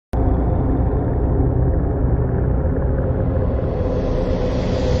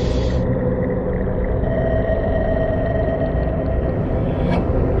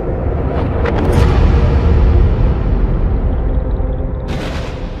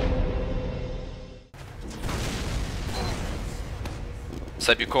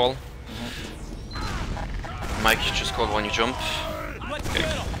Seb, you call. Mike, you just call when you jump. Okay.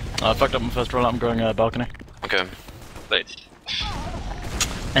 I fucked up my first roll, I'm going balcony. Okay. Late.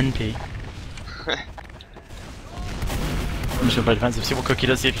 NP. I'm just gonna play defensive, see what Cookie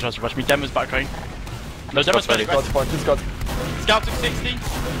does, see if he tries to rush me. Demo's back right. No, Demo's ready. Scout's point, two scouts. Scout took 60.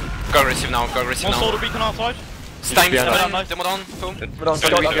 Go aggressive now, go aggressive One now. soldier weak on our side. Stein, Demo demo down, boom. We're down,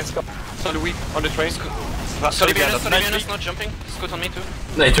 scout against scout. Solid weak on the train. Sorry, behind us, not jumping. Scoot on me too.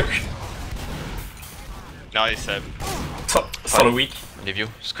 No, he took. Nice, Solid weak. Leave you.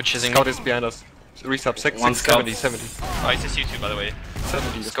 Scoot chasing. Scout is behind us. Resub 6, One 6, scout. 70, 70. Oh, it's just you two, by the way.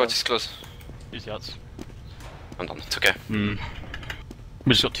 70. Scout is close. Two scouts. I'm done. It's okay. We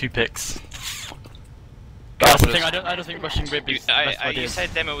just got 2 picks. That's the thing, I don't think rushing rib is the best idea. You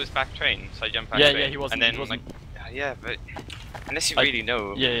said Demo was back train, so I jumped back Yeah, train. yeah, he wasn't. And then, he wasn't. like, yeah, but unless you really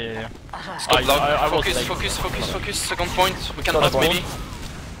know. Yeah. Stop block. I Focus. Second point. We can pass maybe.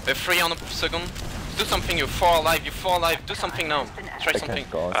 We're 3 on a second. Do something. You're 4 alive. Do something now. Try something.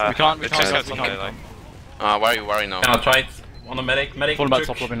 We can't Like, Why are you now? Can I try it? On a medic. Fall back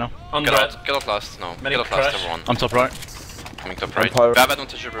top lobby now. Get out last. No. Medic Get out last, crash. everyone. I'm top right. Coming top right. Empire. Bab, I don't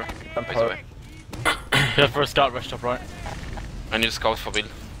touch you, bro. By the way. Yeah, for a scout rush top right. I need a scout for build.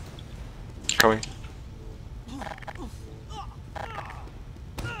 Coming.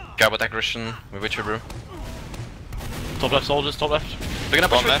 Gabot aggression. We with you, bro. Top left soldiers, top left. We're gonna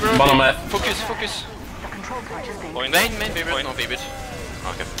push with bro. Bottom left. Focus. Main, baby, no, baby.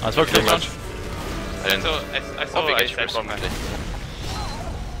 Okay. Let's focus this one. I didn't. I saw big I HP said for bomb.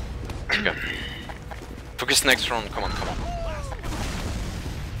 Okay. Focus next round, come on.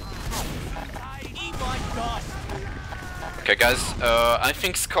 Okay guys, I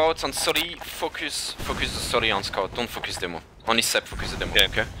think scouts on Soli, focus the Soli on scout, don't focus demo. Only Sep focus the demo,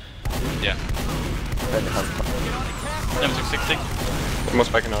 okay? Yeah. Demo took 60.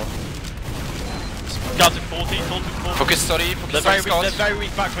 Almost back now. Scout took 40, Sol took 40. Focus Soli, focus on scouts. They're very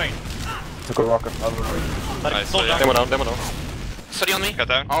weak back train. Took a rocket. Nice, Soldier. yeah. Demo down. Soli on me. Cut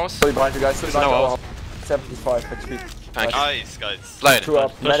down. House. Sorry behind you guys, sorry behind now you. 75 HP. Thank you. Nice, guys. Slide. 2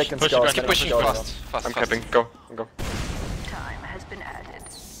 up, medic and push, scouts. Keep pushing fast. I'm capping. Go. Time has been added.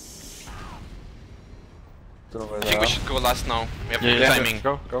 Don't know where I they think we are. should go last now. We have Yeah, good yeah. timing.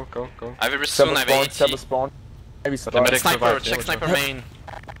 Go. I have a soon, I have a Seba 80. spawn. Maybe the medic survive. Sniper, survived, check yeah, sniper main.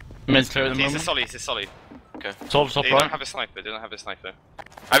 Men's clear at the He's a moment. solid. Okay. Soldier top They don't right. have a sniper,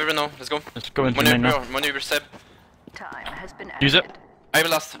 I have a no, let's go. Let's go into main now. Maneuver Seb. Time has been added. Use it. I have a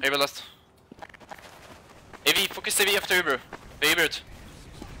last. AV, focus AV after Uber. Bewerten.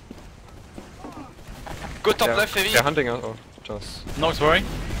 Go top left, AV. They're hunting us. Oh, just. Nox worry.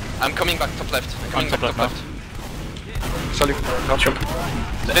 I'm coming back top left. I'm top left now. Solid.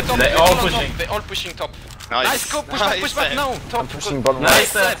 They're all pushing. They're all pushing top. Nice. Go, push back now. Top. I'm pushing bottom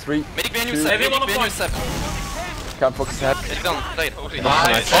Nice, right. Seb. 3. Medic behind you, Two. Seb. Everyone Medic behind you, Seb. Can't focus head. Get down. Right.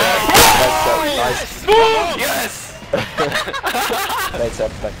 Nice. Nice. Yes! Nice,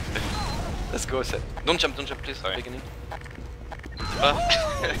 Seb. Back. Let's go, Seb. Don't jump, please. Sorry. Beginning.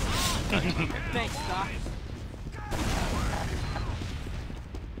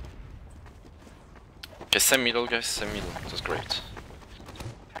 Okay, same middle, guys. Same middle. That's great.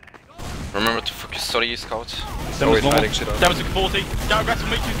 Remember to focus. Sorry, scout. Always fighting shit out. Demo took 40. Scout aggressive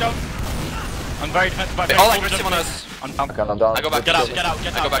on me, 2 scouts. I'm very defensive back They're train. all Soldier aggressive on jump us. I'm down. Okay, I'm down. I go back. Get out, I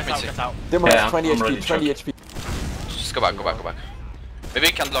get go back, out. mid-C. Demo Yeah, has 20 I'm HP, ready, 20 HP. Just go back. Maybe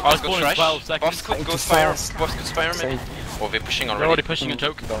we can block. I was Let's go born in trash. 12 seconds. Boss could go Thank fire. you so Boss could fire Same. me. Oh, we're pushing They're already. already pushing a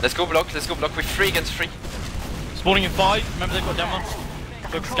choke. Let's go block. We're 3 against 3. Spawning in 5. Remember they've got demo.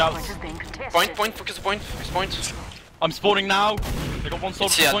 Look, scouts. Is being contested. Point, focus point. I'm spawning now. They got one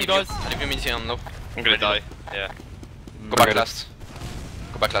soldier I'll point, leave you. guys. I'll leave you mid-C on low. I'm gonna die. Yeah. Go back last.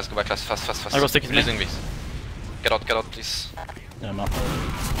 Fast. I got stickies in Losing this. Get out, please. Yeah, man.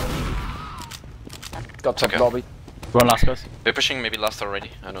 Got top okay. lobby. Run last, guys. We're pushing maybe last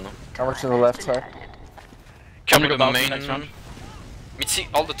already. I don't know. Camera to the left side. Can we go go back main? next round. Mid-C,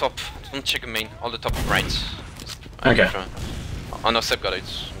 all the top. Don't check the main. All the top right. Okay. Oh no, Seb got it.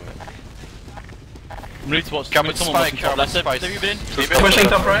 Need to watch. Come Someone watch spike, top left. spike. Have you been? Pushing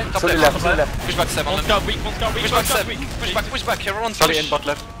top right. Top Sorry, left. left, sorry, left. Push back Seb on One them. scout weak, one scout weak, Push one back scout Seb. weak. Push back. Everyone Solid push. in bot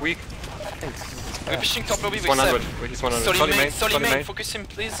left. Weak. We're pushing top lobby with 100. Seb. He's 100. Solid main. Focus him,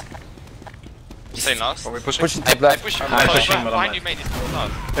 please. Stay last. Are we pushing? Pushing top I left. push him. I'm pushing, but Behind I'm you, mate. It's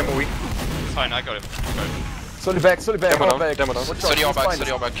last. Demo weak. It's fine, I got him. Solly back, Demo all down, back. demo down. Watch out, Sorry, you're he's back.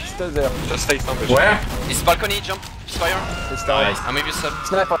 fine. Still there. Just stay stumped. Where? He's balcony, jump. Fire. He's down. Nice. I'm maybe Seb.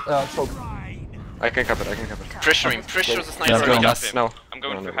 Sniper, choke. I can cap it. Pressure him. Pressure the Yeah, sniper. go. Yeah, Yes, no. I'm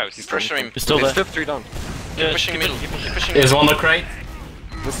going through house. Pressure him. He's still There's there. still 3 down. Keep pushing middle. Keep pushing There's middle. one on the crate.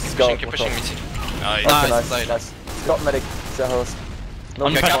 This is Keep pushing me. Nice. Nice. Got medic. It's a host. No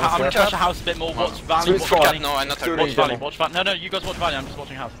I'm gonna medic on push this, the house a bit more. Watch Sweet Valley. Watch spot. Valley. No, I'm not Dude, watch Watch Valley. Valley. Watch Valley. No, you guys watch Valley. I'm just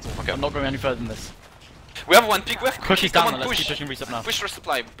watching house. That's all. Okay. I'm not going any further than this. We have one pick, we have Cushy's come down. on, Let's push. keep pushing reset now. Push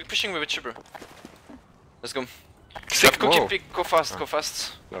resupply, be pushing with a chipper. Let's go. Sick, Cookie whoa. pick, go fast, go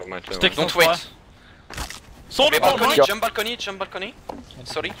fast. No, mind. Stick. Don't Fire. wait. Sword it down, Balcony, right? jump balcony.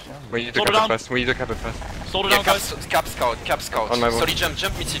 Sorry. We need to Sword it cap it down. fast. We need to cap it fast. Sword it Yeah, down, guys. cap scout. On my boat. Sorry,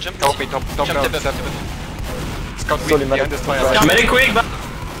 jump, Mitzi, jump. Top me, top Jump, down. tip Step. it. Scout Sorry, weak. medic. Behind this fire. Medic quick, back.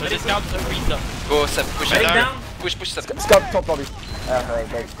 Let it scout to reset. Go, Seb, push Medic it. down. Push, Seb. Scout top lobby.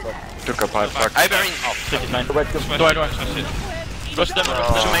 Took a pipe. Fuck. I bearing off. Take it, man. Go back, go Do it. Rush them.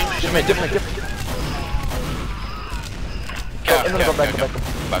 Push main, push main.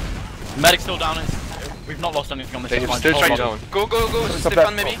 Back. Medic's still down. We've not lost anything on this. They're It's fine. still Hold 3 on. down. Go,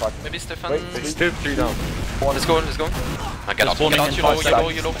 Stefan maybe. Maybe Stefan. Still 3 down. Let's go. Get out, Spawning in you 5 low.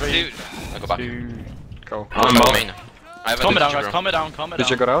 seconds. Dude. I go back. Go. I'm Go out. main. I have a Calm it down, Jibber. guys. Calm it down. Calm it Did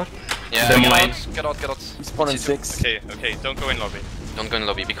you down. get out? Yeah, Them get out. Spawn in 6. Okay, don't go in lobby. Don't go in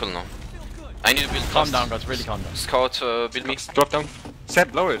lobby, be cool now. I need to build Calm fast. down, guys. Really calm down. Scout, build me. Drop down.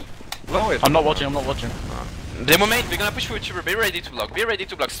 Seb, blow it. Blow it. I'm not watching. Demo mate, we're gonna push with Chipper, be ready to block.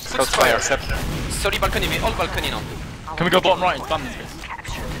 Put Scout fire. fire. Seb. Sorry, balcony, we all balcony now. Can we go bottom right and spam this, guys?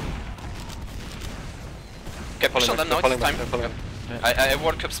 Okay, push on them now, it's time. Follow. I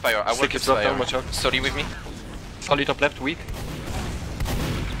work up Spire, I work Stick up it, drop down, Spire. watch out. Sorry with me. Solid top left, weak.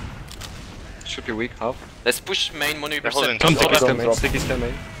 Should be weak, half. Let's push main, mono They're holding percent. top Sticky left. still main. Sticky still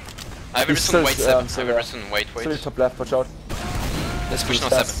main. I have a reason, Still, wait, Seb. I have still a there. reason, wait. Still top left, watch out. Let's push now,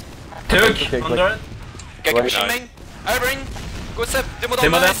 Seb. Took. Okay, Under it. Okay, Right. pushing main. Irene, go Seb, demo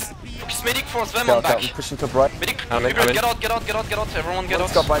Demo down, down. nice. Focus medic, force them on Scout back. out, pushing top right. Medic, I'm in. get out, everyone get One out.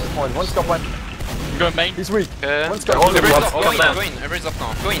 scout behind the point, one scout behind. I'm going main. He's weak. One scout. all the Everybody's ones, off, all go of in, them. go in, everybody's off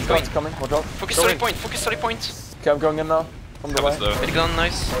now. Go in. Scout's coming, watch out. Focus Go 30 in. point, focus 30 point. Okay, I'm going in now. From the That was right. low. Medic down,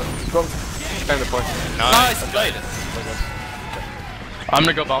 nice. Go. Spam the point. Nice. played. I'm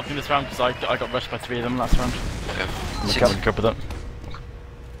gonna go balcony this round because I got rushed by 3 of them last round. Okay. I'm Six. gonna cope with it.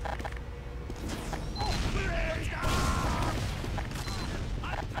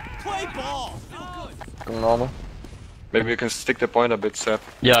 Going normal. Maybe we can stick the point a bit, Seb.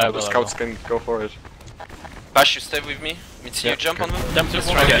 Yeah, I The will. scouts can go for it. Bash, you stay with me. Mitzi, you jump on them. Them took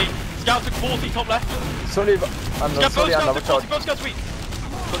one. Okay. Scout took 40, top left. Sorry, I'm Scout, not sorry, I'm both not scouts watch took 40, out. both scouts weak.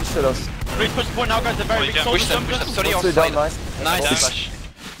 Don't shit us. Please push the point now, guys. They're very weak. yeah. Push Soldiers, them, soldiers. sorry, Stay down, offside. nice. Nice, Bash.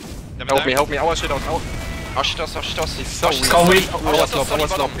 Help me, our shit out. Oh shit us. He's so weak. Go weak. I was low, Sorry,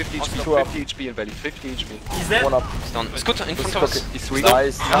 50 bottom. HP, Two up. 50 HP in belly, 50 HP. He's dead. One up. It's done. It's good in front of us. He's weak.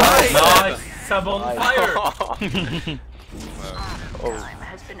 Nice. Nice. Sub on Nice. fire. Time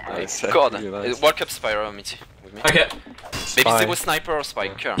has been added. Nice, Seb, God, really nice. work up Spyro, Mitzi, with me. Okay. Maybe Spy. stay with sniper or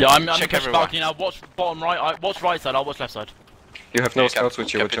spike. Yeah, I'm Check pushing everywhere. balcony now. Watch bottom right. Watch right side. I'll watch left side. You have no Yeah, scouts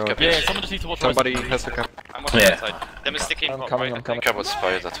with you, cap watch it, out. cap Yeah, someone just needs to watch Somebody right side. has to cap. I'm watching Yeah. that side. Them is sticking I'm top coming, right. I'm coming. Care about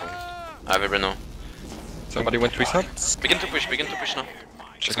Spire, that one. I have a Renault. Somebody went 3 sub. Begin to push now.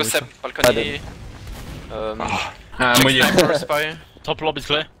 Let's go me Seb, some. balcony. I'm with you. Sniper, spy. Top lobby's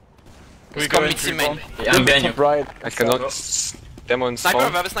clear. Let's go Mitzi main. I'm behind you. Top right. I cannot. Demon Sniper,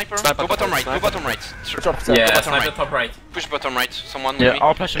 spawn. we have a sniper. Sniper, Go bottom right, sniper. go bottom right. Drop Seb. Yeah, bottom sniper right. top right. Push bottom right, someone with Yeah, me.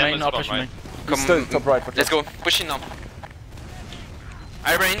 I'll push Yeah, main. let's I'll go push right. main. He's still top right. watch Let's out. go, push in now.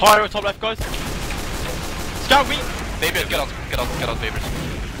 Irene. Pyro top left, guys. Scout weak. Baby, get out, baby.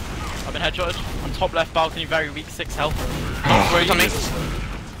 I've been headshotted. On top left balcony, very weak, 6 health. Wait on me.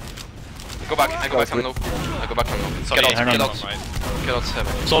 Go back, I go back, I'm low. Sorry, Get hang out, on. get out,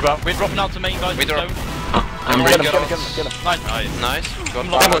 7. Soldier out. We're dropping out to main, guys. We drop. Stone. I'm Get ready. him, get him, get him. Nice. Nice, got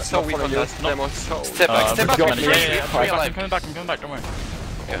Lock. Demon's so weak Not on for that. Demon's so. Step back, Yeah, free, yeah, free I'm alive. coming back, don't worry.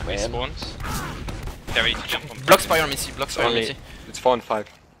 We spawned. Gary, jump on. Block Spire, Missy, block Spire, Only. Missy. It's 4 and 5.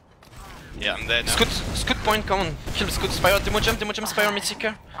 Yeah, I'm there now. Scoot point, come on. Kill Scoot, Spire, demo jump, Spire, Missy,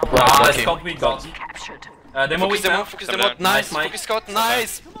 care. Ah, Okay. Scott we got. Captured. Demo Focus weak now. focus demo, nice, Mike. focus scout,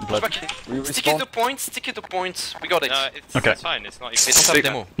 nice. Push back. We Stick it respawn. to points, We got it. No, it's, Okay. it's fine. It's not. We don't It's have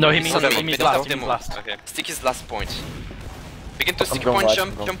demo. No, he We means don't have he means demo. last. We He don't means have demo. last. okay. Stick his last point. Begin to stick going point, right,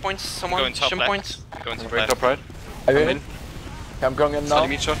 jump, I'm going. jump points, someone, Going top jump left. point. Going to Bring left. top right. Are you I'm in? in. Okay, I'm going in now. Solid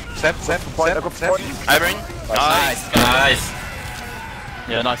meat shot. Seb, Point, I go Seb. for point. Irene, Nice. Nice.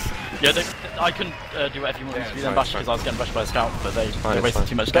 Yeah, nice. Yeah, I couldn't do whatever you wanted to do then bash because I was getting bashed by a scout, but they wasted fine.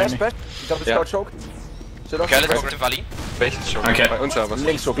 too much time. Bash, bash. You got the Yeah. scout choke. Shit off. okay, let's go to Valley. Basis shot. Okay. Bei uns aber.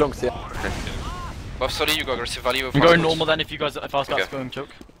 Links choke, lungs, yeah. Well, sorry, you go aggressive Valley. I'm going normal then if our scouts Okay. going choke.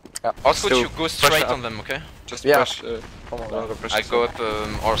 Also, Still you go pressure straight up. on them, okay? Just Yeah. push. Come on, Another pressure. I go up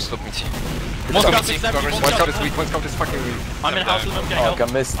or slope me. One scout Go is 70, rest. One scout is weak, one scout is fucking weak. I'm in house with them, getting Oh, help. I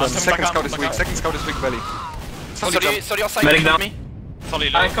missed I'm him. coming Second back scout out, is I'm weak, back second scout is weak belly. Sorry, outside Medic with down. me. Solly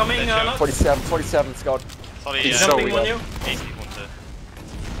low. I'm coming, Dead 47 scout. Solly, He's yeah. so Jumping on you. Easy, want to.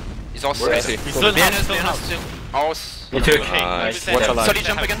 He's also Where is he? He's still in behind house, us, still in behind house. us still. Ours. You took. Nice. Maybe Watch say- alive. Sorry,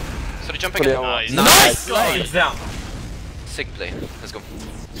 jump again. Sorry, jump Fully again. out. Nice. Nice! It's down. Sick play. Let's go.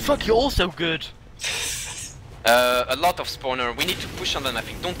 Fuck, you're also good. A lot of spawner. We need to push on them, I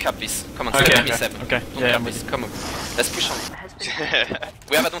think. Don't cap this. Come on, Okay, step okay, me, Seb. okay. Don't Yeah, cap I'm this. Come on. Let's push on. Has been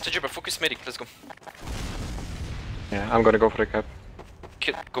We have advantage, but focus medic. Let's go. Yeah, I'm gonna go for the cap.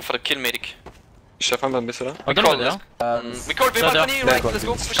 Go for the kill medic. Stefan, wann bist du da? I don't know what they are. We call So balcony, they're- right? Let's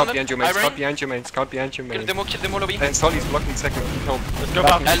go. Push on Scout them. behind you, main. Scout Iron. behind you, main. Scout behind you, Kill main. demo lobby. And Solly's blocking second. Home. Let's go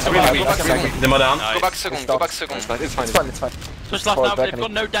back. Let's go really back, weak. go back second. Demo down. Go back second, go back second. It's fine, it's fine. It's fine, it's fine. Switch left Fall now, back they've got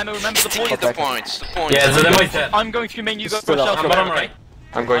and- no demo, remember the Take point. the points, the points. Yeah, so demo is dead. I'm going through main, you go Still for up. shelter, I'm bottom okay? right.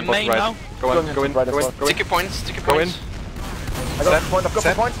 I'm going I'm bot main right. now. Go on, Going go in, right as go in, well. go in. Take your points, take your Go in. points. I got the point, I've got the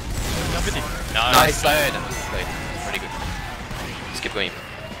Set. point. I'm with you. Nice play, nice play. Really good. Let's keep going.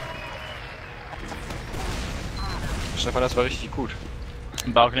 Stefan, das war richtig gut.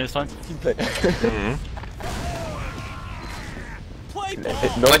 Balcony this time. Teamplay.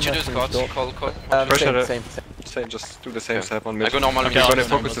 What you do, Scott? Call. Pressure Same. Same, just do the same step on I mid. go normal Okay, We're I'll gonna do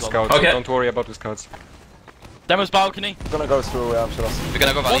focus the normal scouts, so Okay. don't worry about the scouts. Demo's balcony. I'm gonna go through Shalos. We're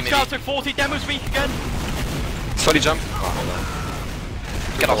gonna go valley One maybe. scout took 40, demo's weak again. Solly jump.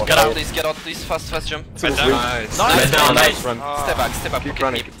 Get out, Get get out, please, fast jump. Bed down. Nice. Nice. Down, Nice nice. run. Step back, Keep okay,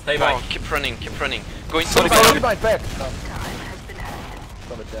 running. Stay back. Oh, keep running. Going Sorry, so go far. on. Back. time has been added.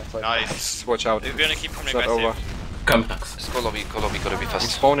 Stop it, yeah, sorry. Nice. Watch out. We're gonna keep coming It's not over. aggressive. Come. Let's go lobby, gotta be I'm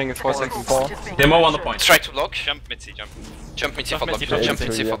fast. spawning in 4 seconds. Demo on the point. Try to block. Jump, Mitzi, jump. Jump mid for Jump block. mid, Jump jump mid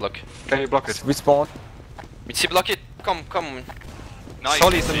mid, for yeah. block. Can you block it? Respawn. Mid block it. Come. Nice.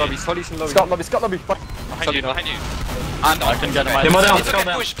 Solly's in lobby, Solly's in lobby. Scott lobby. Fuck. Behind Solly you, now. behind you. And I can get him. Demo down. It's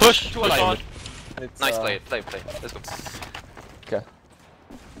okay, push. Push. Push hard. It's, Nice play. Let's go. Okay.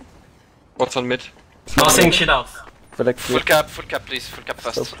 What's on mid? Nothing, shit out. Select Full cap, please. Full cap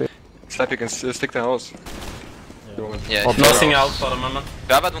So fast. clear. Slap, you can stick the house. Yeah. Oh, Nothing out for the moment.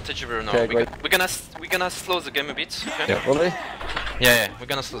 We have advantage over now. Okay, We're gonna slow the game a bit. Okay? Yeah. Really? Yeah. We're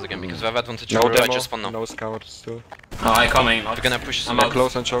gonna slow the game because we have advantage No over. I demo, just spawn now. no scout still. Oh, I'm coming. We're gonna push some. I'm They're out.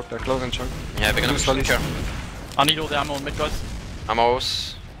 close and choke, they're close and choke. Yeah, we're gonna Two push some Sollys. care. I need all the ammo on mid, guys. I'm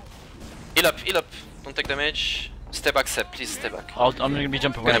house. Heal up. Don't take damage. Stay back, Seb. Please stay back. I'm gonna be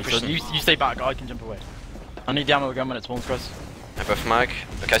jumping away, Gonna push so them. you stay back, I can jump away. I need the ammo again when it spawns, guys. I buff mag.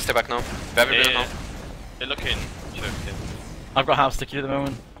 Okay, stay back now. We have everybody now. They're looking. Choking. I've got house sticky at the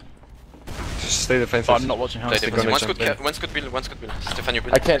moment, Just stay defensive. but I'm not watching house. Play Stick defensive. on One's it, good, jump in. one's good build. Stefan, you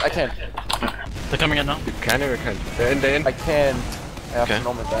build. I can't. They're coming in now. You can or you can't? They're in. I can't. I have Okay. to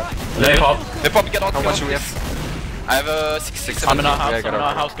moment that. They pop. They pop, get out, How get much out, do we please. have? I have a 6, I'm in our 7. house, Yeah, I'm get in our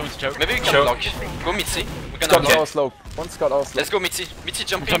out. house going to choke. Maybe we can Choke. block. Go Mitzi. We're gonna Scott block. out slow. One Scott out slow. Let's go Mitzi. Mitzi I'm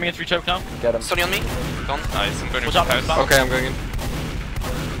jumping. coming in through choke now. Get him. Sorry on me. Gone. Nice, I'm going Watch to out, house. back. Okay, I'm going in.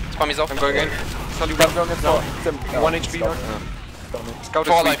 Spam is off. I'm going in. Solly, I'm going in for Sim. 1 HP knock. Scout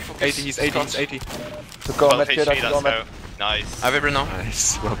Four is life, weak. focus. 80, he's 80, he's Scott. 80. To go 12 med kid, I HP, have to go let's med. go. Nice. I have every now.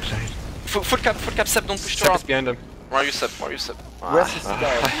 Nice, well played. Full cap, Seb. Don't push too Seb hard. is behind him. Where are you, Seb? Rest is the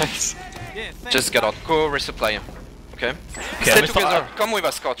guy. Nice. Just get out. Go resupply. Okay? Stay Mr. together. Come with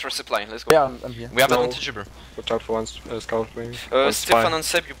us, Scott. Resupply. Let's go. Yeah, I'm here. We have No. advantage over. Watch out for one scout wing. One Stefan spy. and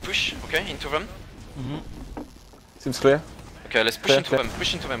Seb, you push. Okay, into them. Seems clear. Okay, let's push Clear, into clear. them.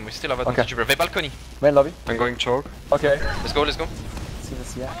 Push into them. We still have advantage over. They balcony. Main lobby. I'm going choke. Okay. Let's go. See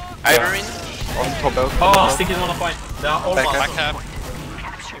this, yeah. Ivorin. On top belt. Oh, sticky's on the point. They are all Back one. up. Back up.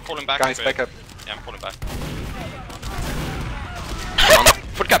 I'm pulling back. Guys, a bit. back up. Yeah, I'm pulling back.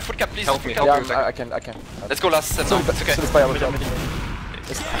 Full cap, please. Help me, Full help cap. me. Yeah, I can. Let's go last set. So, Now. It's okay. so it's by our job.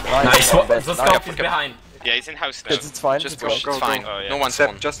 Nice. What? Nice. The Yeah, scout full is cap. behind. Yeah, he's in house now. It's fine. Just it's push. Go, It's go. fine. Oh, yeah. No one Seb,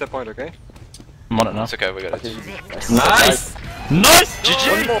 spawn. just that point, okay? I'm on it now. It's okay. We got it. Okay. Nice. Nice.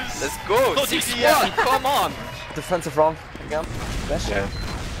 GG. more. Let's go. 6-1. Come on. Defensive round again. Dash. Yeah.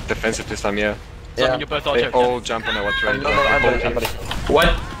 Defensive this time, yeah. So I Yeah. mean, you're both our They choke. all jump on our train. No, I'm ready. I'm ready. What?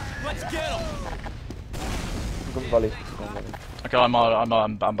 Good volley. Okay,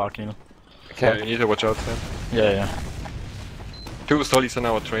 I'm balcony now. Yeah, Okay. you need to watch out, Sam. Yeah. 2 Sollys on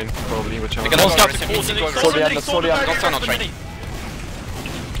our train, probably, watch out. We're gonna One go scout rest took in 40, Mitzi, go sword rest. in midi, sword in midi, Don't turn on sword in train.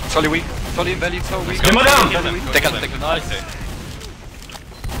 midi. Solly weak. Solly in valley, so weak. Demo down. Take it. Nice.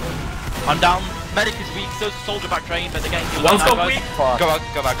 I'm down. Medic is weak, so's the soldier back train, but they're getting killed One now, scout guys. weak. Fuck. Go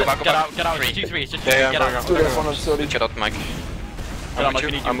back. Get out. It's just 2-3. It's just Yeah, yeah, 2-3. Get I'm out. going Two guys, one on 30. Get out, Mike. I'm with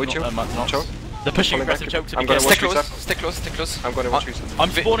you. I'm with you. Choke. They're pushing Falling aggressive back. chokes. I'm gonna Stay watch close, reset. stay close, stay close. I'm gonna watch reset.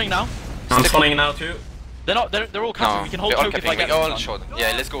 I'm spawning now. I'm spawning now too. They're not. They're all capping. No, We can hold they're all choke if I capping. get We them. all short.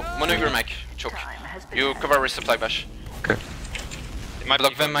 Yeah, let's go. Mono your Mac. Choke. You cover resupply bash. Okay. It might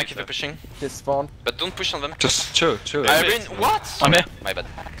Block be them, Mac, if reset. you're pushing. Just spawn. But don't push on them. Just chill. I've been. What? I'm here. My bad.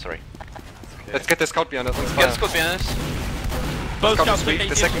 Sorry. Let's get the scout behind us. Get the scout behind us. Both Scout scouts is weak. take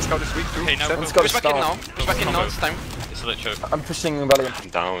The second scout is weak too. Okay, now Seven. Let's go. Push back in now. Push back in now. It's time. It's a little choke. I'm pushing Valiant. I'm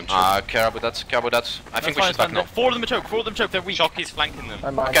down. Chill. Care about that. Care about that. I think we should back now. Four of them are choke. Four of them choke. They're weak. Shocky's flanking them.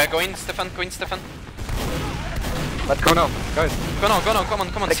 I'm behind. Okay, go in, Stefan. Go in, Stefan. Go now, guys. Go now. Go now. Come on.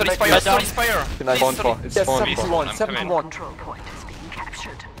 Come on. Make- Study make- Spire. make- Study Spire. Nice. Spawn 4. It's Yes, spawn 71, I'm 71. Control point is being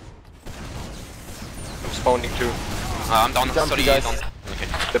captured. I'm spawning too. I'm down. Jump, Study guys. down. Okay.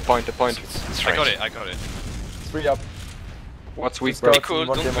 The point. It's I right. got it, I got it. 3 up. What's weak, Just bro? go. Be cool.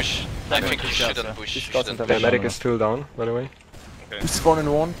 One Don't demo. push. I Don't think you push, shouldn't yeah. push. Just You got shouldn't some The push. medic is still down, by the way. We spawn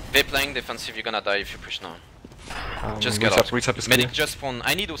in 1. They're playing defensive. You're gonna die if you push now. Just get reset, out. reset is clear. Medic just spawn.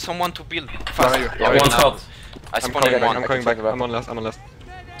 I need someone to build Where fast. are you? Yeah, Where are One you? scout. I I'm spawn in coming back. one. I'm coming I back. can take I'm on last. I'm on last.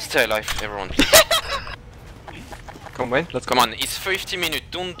 Stay alive, everyone. Come, Wayne. Let's go. Come on, it's 50 minutes.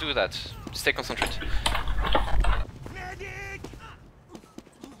 Don't do that. Stay concentrated.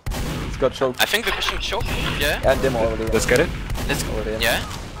 It's got choke. I think we're pushing choke. Yeah. And demo already. Let's get it. Let's go. Already. Yeah.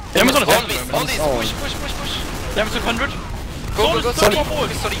 Demon's on a All tank. this. All this. Oh. Push. Demon's 200. Go, go, go. Sorry.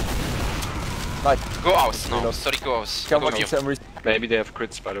 Sorry. Sorry. Nice. Go house now. Reload. Sorry, go house. Come Go on, view. Maybe they have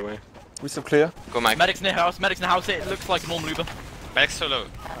crits, by the way. We still clear. Go Mike. Medic's near house. Medic's near house. It looks like a normal Uber. Back so low.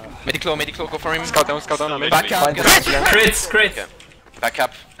 Medic low, go for him. Scout down. I'm in. Back up. Fine. Get out. Crits, crits. Okay. Back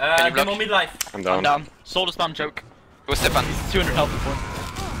up. Can you Demo block? midlife. I'm I'm down. down. Solar spam choke. Go Stefan. 200 health before.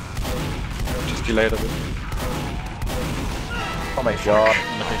 Just delayed a bit. Oh my god.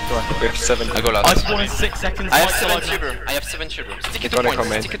 We have 7. I go I last. spawn in 6 seconds. I have Like 7 the light. tuber. I have 7 tuber. Stick it to Gonna point.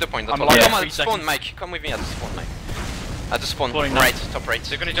 come in. Stick it to point. I'm That's all. alive. Come Yeah, on, 3 spawn seconds. Mike. Come with me at the spawn Mike. At the spawn. Spawning now. Right. Top right.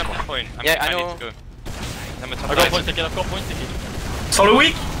 They're gonna jump on point. Yeah, I know. need to go. I'm a top I've got right. points ticket. I've got points ticket. Solo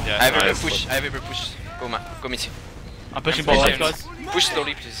weak. Yeah, I have every nice. push. I have every push. Go ma. Go Mitzi. I'm pushing I'm ball pushing. guys. Push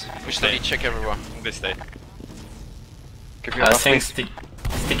slowly, please. Push slowly. Check everywhere. This day. Give you I a think think.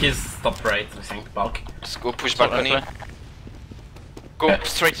 stick is top right. I think bulk. Just go push Sorry, balcony. sorry. Go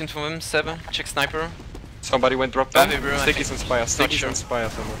straight into him. 7. Check sniper. Somebody went drop down. Everyone, I Stickies think. inspire. Stickies sure. inspire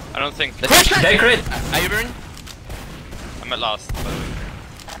somewhere. I don't think. They crit. Are you burn? I'm at last. By the way.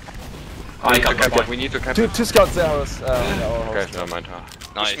 I We need to got the cap it. point. We need to cap Two, it. two scouts there. Our Okay, host. never mind.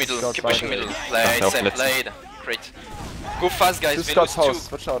 Push Nice. middle. Scouts Keep pushing right. middle. Played. No, Safe. let's- Played. Great. Go fast, guys. Two We scouts lose house.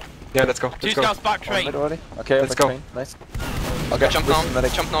 2. Watch out. Yeah, let's go. 2 Let's go. scouts back train. Mid already? Okay, Let's back go. train. Nice. Okay, Jump listen, now.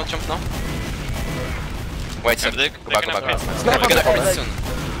 medic. Jump now. Jump now. Wait, Yeah, go they're back. Go gonna back. crit. We're gonna Sniper, crit medic. soon.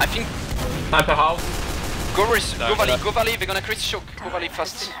 I think. Sniper house. Go Valley. Go Valley. We're gonna crit choke. Go Valley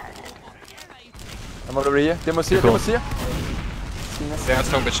fast. I'm over here. Demo's here. Demo's here. They are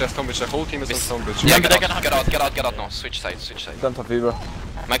Stonebridge. They're Stonebridge. The whole team is on Stonebridge. Yeah, but get they're out. gonna have Get out now. Switch side. Don't have fever.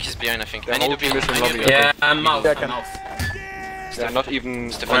 Mike is behind, I think. The I need whole to be. team is in I lobby. need to. Yeah, I'm out. Yeah, I'm can- out. They're not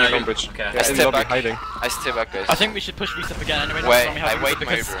even Stefan, on you- Stonebridge. Okay. They're in step lobby back. hiding. I stay back, guys. I think we should push reset again anyway. Wait, next time we have I wait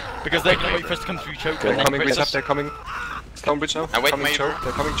because, my Uber. because they're gonna wait for us to come through choke. They're and then coming crit reset. us. They're coming. Stonebridge now. I wait Coming my choke. Uber.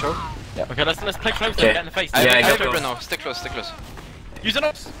 They're coming choke. Okay, let's play close Okay. and get in the face. I Yeah, I have got Uber those. now. Stay close. Stay close. Use an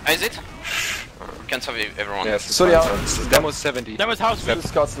ops. Is it? Can't survive everyone. Yes. it's Sorry, fine, it's Demo's 70. Demo's house. Two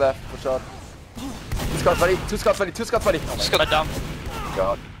scouts left. Watch out. Two scouts ready. Two scouts ready. Two scouts ready. Oh my Got down.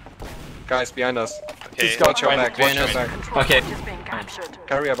 god. Guys behind us. Okay. Scouts Watch your right back. Watch your behind back. Control Okay. point is being captured.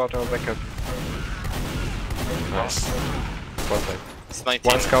 Carry about our backup. Nice. Perfect. It's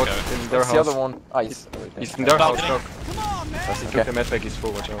 19. One scout Go. in their What's the other house. one? Ice. He's in their house. Balcony. Look. He took the medpack. He's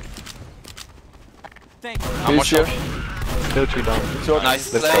full. Watch out. I'm watch here. out. Still 3 down. Short.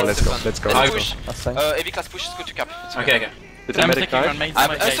 Nice. Let's go. Let's go. Let's go. Let's Let's push. go. That's fine. Heavy class push is good to cap. It's Okay, okay. Did the Demo's medic taking die? run main.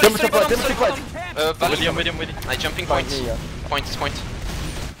 Sorry, Demon's sorry, right, bottom, Demon's sorry, right. bottom. With you, Valley. with you. I jumping Find point. me, yeah. Point.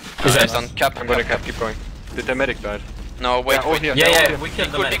 Is Nice it? done. Cap. I'm gonna cap. Keep going. Did the medic die? No, wait, Yeah, all wait. here. Yeah, they're all yeah, here. we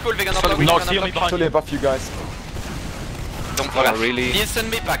killed the Be medic. cool, we're gonna Sorry, block. we we're No, gonna steal me block. behind Totally you. above you guys. Don't Oh, really? Listen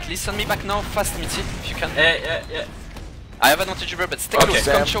me back now, fast Mitzi, if you can. Yeah. I have advantage over, but stay Okay. close,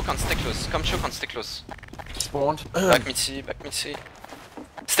 Damn. come choke and stay close, stay close. Spawned. Back Mitzi.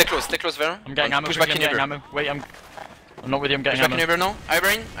 Stay close there. I'm getting And ammo. push I'm back in getting Uber. ammo. Wait, I'm not with you. I'm Push getting back in ammo. Uber now.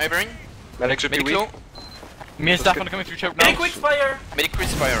 Ibrain. Medic should be Medic weak. low. Me and Stefan are coming through choke now. Hey, quick fire! Medic crit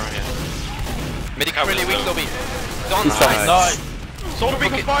fire, yeah. Medic really weak lobby. Done, Nice. nice. Nice. Solar weak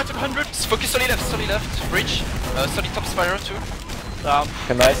on Okay. fire, took 100. Focus solid left, bridge. Solid top spire too. Down.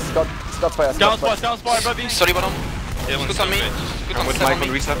 Okay, nice. Scott fire. Down Scott fire. spire, baby. Solid bottom. Yeah, one's Good on me. still I'm with Step Mike on on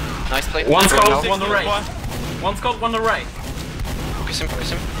me. reset. Nice play. One Now. scout, one on the right. One scout, one on the right. Focus him,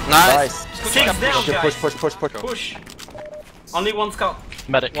 focus him. Nice! Nice. Six down, Okay, guys. push. Push. Only one scout.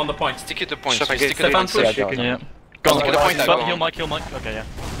 Medic. Won the point. Stick it to point. Stefan, Stick it to Stefan, point. push. Yeah, Yeah. Go on, Stick it to point. go Go on. on. Heal Mike. Okay, yeah.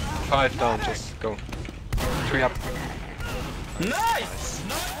 5 down, just go. 3 up. Nice!